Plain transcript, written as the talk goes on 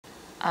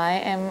I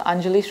am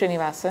Anjali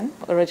Srinivasan,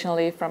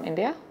 originally from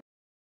India.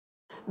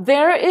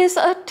 There is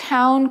a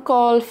town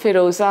called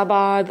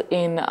Firozabad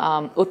in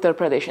Uttar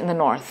Pradesh in the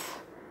north,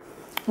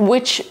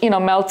 which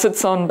melts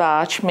its own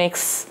batch,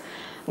 makes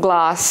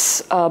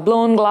glass,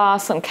 blown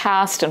glass and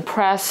cast and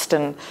pressed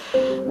and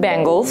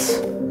bangles.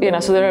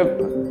 So there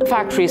are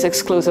factories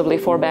exclusively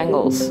for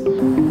bangles.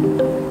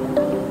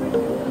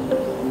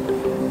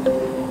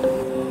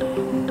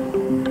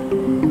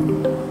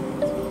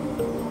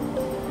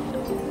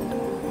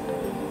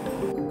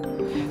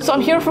 So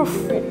I'm here for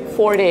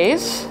 4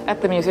 days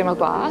at the Museum of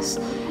Glass,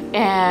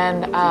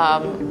 and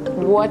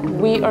what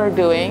we are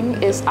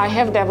doing is I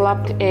have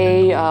developed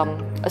a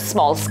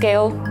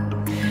small-scale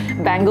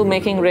bangle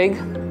making rig,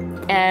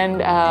 and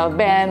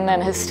Ben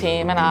and his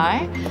team and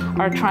I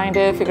are trying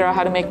to figure out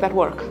how to make that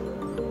work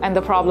and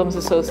the problems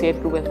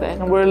associated with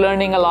it. And we're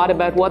learning a lot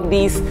about what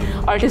these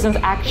artisans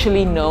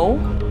actually know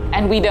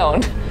and we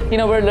don't.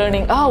 We're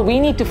learning,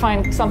 we need to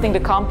find something to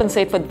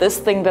compensate for this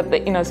thing that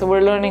so we're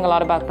learning a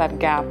lot about that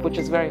gap, which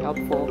is very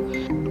helpful.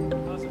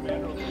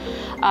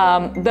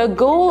 The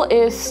goal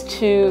is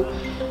to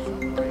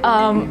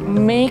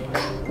make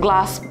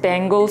glass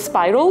bangle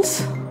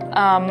spirals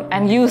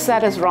and use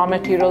that as raw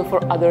material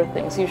for other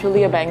things.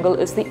 Usually a bangle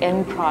is the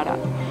end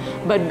product.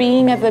 But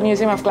being at the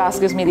Museum of Glass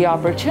gives me the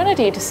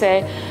opportunity to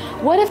say,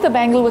 what if the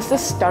bangle was the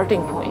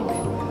starting point?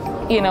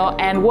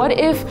 And what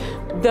if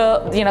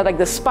like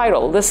the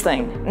spiral, this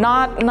thing,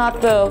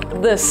 not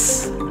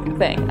this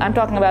thing. I'm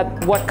talking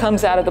about what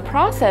comes out of the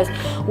process.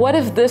 What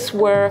if this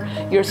were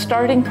your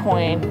starting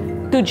point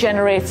to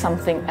generate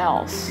something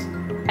else?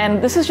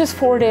 And this is just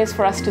 4 days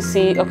for us to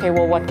see, okay,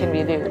 well, what can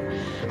we do?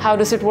 How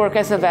does it work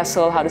as a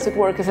vessel? How does it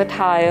work as a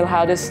tile?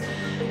 How does,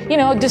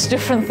 just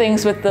different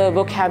things with the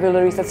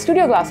vocabularies that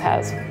studio glass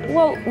has.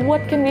 Well,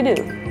 what can we do?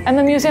 And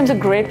the museum's a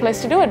great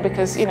place to do it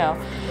because,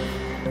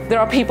 there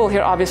are people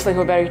here, obviously,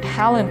 who are very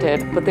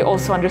talented, but they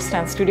also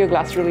understand studio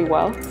glass really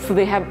well. So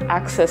they have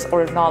access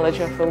or knowledge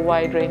of a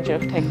wide range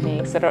of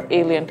techniques that are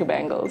alien to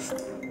bangles.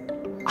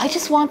 I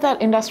just want that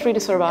industry to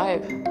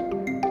survive.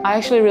 I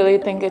actually really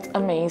think it's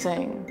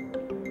amazing.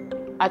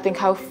 I think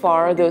how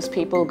far those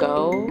people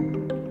go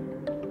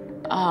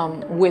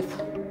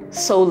with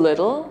so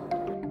little.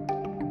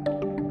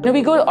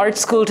 We go to art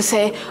school to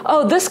say,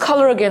 this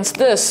color against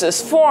this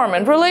is form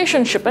and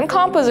relationship and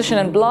composition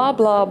and blah,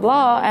 blah,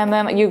 blah. And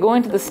then you go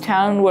into this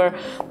town where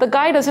the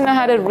guy doesn't know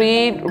how to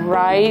read,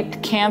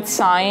 write, can't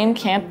sign,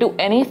 can't do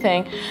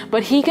anything,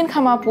 but he can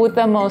come up with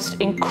the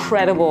most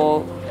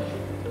incredible,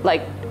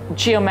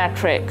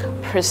 geometric,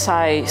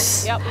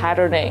 precise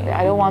patterning.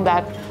 I don't want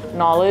that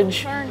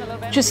knowledge.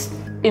 Just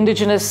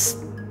indigenous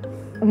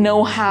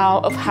know-how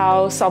of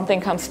how something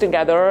comes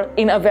together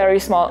in a very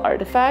small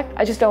artifact.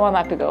 I just don't want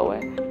that to go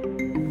away.